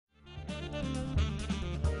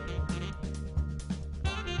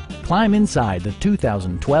climb inside the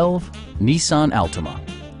 2012 Nissan Altima.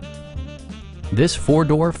 This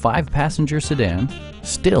four-door, five-passenger sedan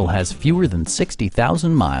still has fewer than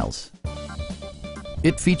 60,000 miles.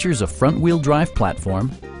 It features a front-wheel drive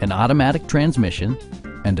platform, an automatic transmission,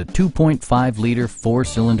 and a 2.5-liter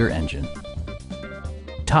four-cylinder engine.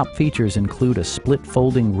 Top features include a split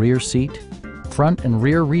folding rear seat, front and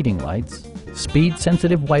rear reading lights,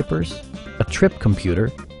 speed-sensitive wipers, a trip computer,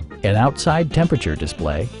 an outside temperature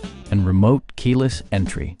display, and remote keyless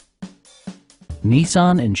entry.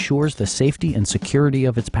 Nissan ensures the safety and security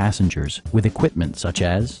of its passengers with equipment such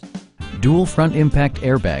as dual front impact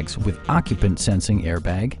airbags with occupant sensing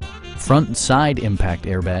airbag, front and side impact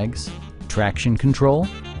airbags, traction control,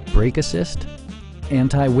 brake assist,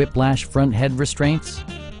 anti-whiplash front head restraints,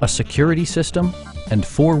 a security system, and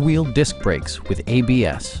four-wheel disc brakes with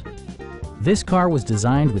ABS. This car was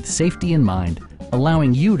designed with safety in mind,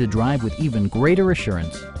 allowing you to drive with even greater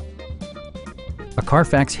assurance. A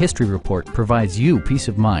Carfax history report provides you peace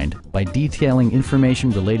of mind by detailing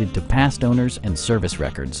information related to past owners and service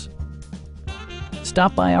records.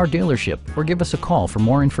 Stop by our dealership or give us a call for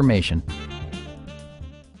more information.